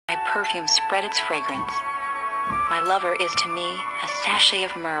perfume spread its fragrance. My lover is to me a sachet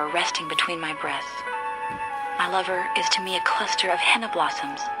of myrrh resting between my breasts. My lover is to me a cluster of henna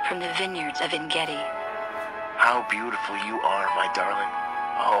blossoms from the vineyards of Engedi. How beautiful you are, my darling.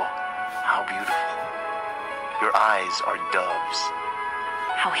 Oh, how beautiful. Your eyes are doves.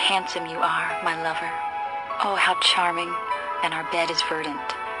 How handsome you are, my lover. Oh, how charming, and our bed is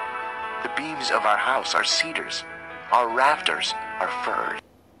verdant. The beams of our house are cedars. Our rafters are firs.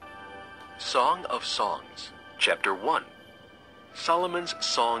 Song of Songs, Chapter 1. Solomon's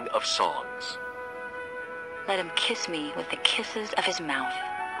Song of Songs. Let him kiss me with the kisses of his mouth,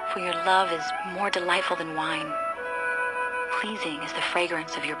 for your love is more delightful than wine. Pleasing is the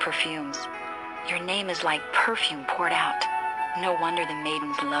fragrance of your perfumes. Your name is like perfume poured out. No wonder the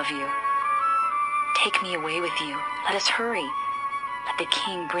maidens love you. Take me away with you. Let us hurry. Let the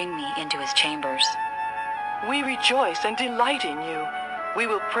king bring me into his chambers. We rejoice and delight in you. We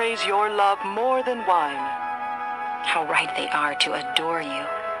will praise your love more than wine. How right they are to adore you.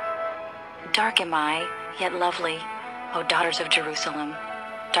 Dark am I, yet lovely, O daughters of Jerusalem,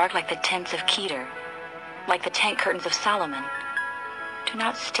 dark like the tents of Kedar, like the tent curtains of Solomon. Do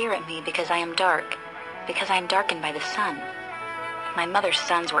not stare at me because I am dark, because I am darkened by the sun. My mother's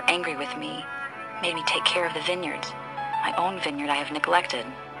sons were angry with me, made me take care of the vineyards. My own vineyard I have neglected.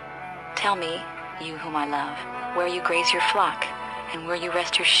 Tell me, you whom I love, where you graze your flock, and where you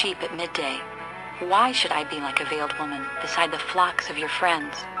rest your sheep at midday. Why should I be like a veiled woman beside the flocks of your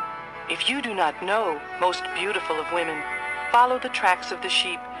friends? If you do not know, most beautiful of women, follow the tracks of the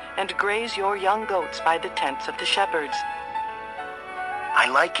sheep and graze your young goats by the tents of the shepherds. I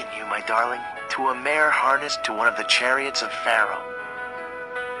liken you, my darling, to a mare harnessed to one of the chariots of Pharaoh.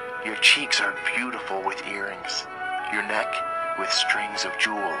 Your cheeks are beautiful with earrings, your neck with strings of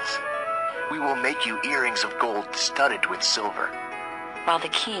jewels. We will make you earrings of gold studded with silver. While the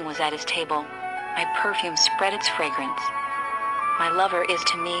king was at his table, my perfume spread its fragrance. My lover is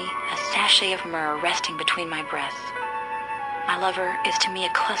to me a sachet of myrrh resting between my breasts. My lover is to me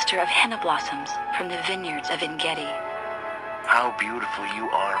a cluster of henna blossoms from the vineyards of Engedi. How beautiful you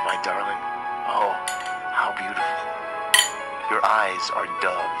are, my darling. Oh, how beautiful. Your eyes are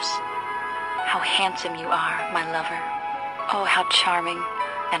doves. How handsome you are, my lover. Oh, how charming,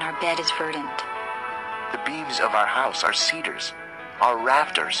 and our bed is verdant. The beams of our house are cedars. Our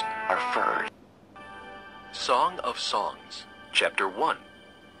rafters are firs. Song of Songs, Chapter 1.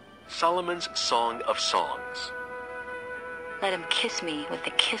 Solomon's Song of Songs. Let him kiss me with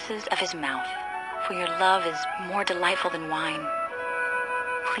the kisses of his mouth, for your love is more delightful than wine.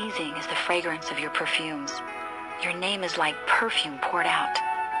 Pleasing is the fragrance of your perfumes. Your name is like perfume poured out.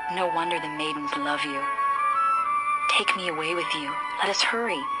 No wonder the maidens love you. Take me away with you. Let us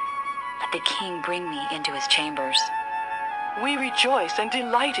hurry. Let the king bring me into his chambers. We rejoice and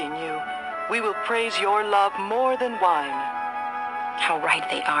delight in you. We will praise your love more than wine. How right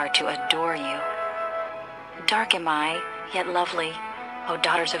they are to adore you. Dark am I, yet lovely, O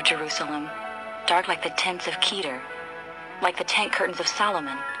daughters of Jerusalem, dark like the tents of Kedar, like the tent curtains of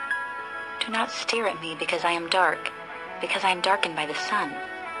Solomon. Do not stare at me because I am dark, because I am darkened by the sun.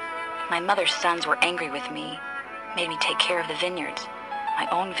 My mother's sons were angry with me, made me take care of the vineyards. My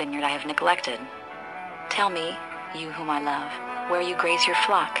own vineyard I have neglected. Tell me, you whom I love, where you graze your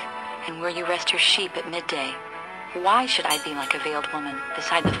flock, and where you rest your sheep at midday. Why should I be like a veiled woman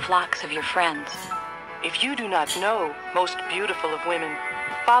beside the flocks of your friends? If you do not know, most beautiful of women,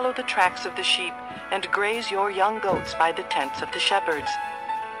 follow the tracks of the sheep and graze your young goats by the tents of the shepherds.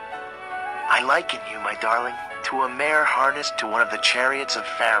 I liken you, my darling, to a mare harnessed to one of the chariots of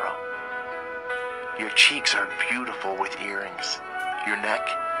Pharaoh. Your cheeks are beautiful with earrings, your neck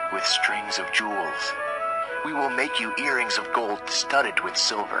with strings of jewels. We will make you earrings of gold studded with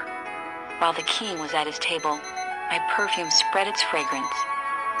silver. While the king was at his table, my perfume spread its fragrance.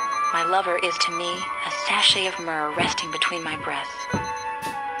 My lover is to me a sachet of myrrh resting between my breasts.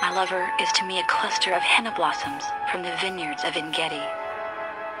 My lover is to me a cluster of henna blossoms from the vineyards of Engedi.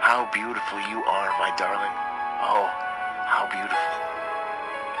 How beautiful you are, my darling. Oh, how beautiful.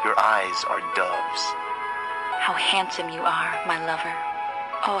 Your eyes are doves. How handsome you are, my lover.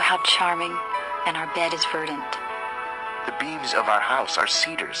 Oh, how charming, and our bed is verdant. The beams of our house are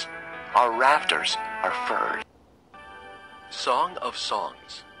cedars. Our rafters are firs. Song of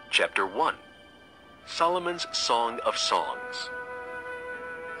Songs, Chapter 1. Solomon's Song of Songs.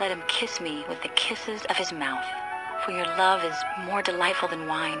 Let him kiss me with the kisses of his mouth, for your love is more delightful than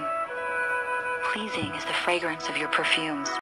wine. Pleasing is the fragrance of your perfumes.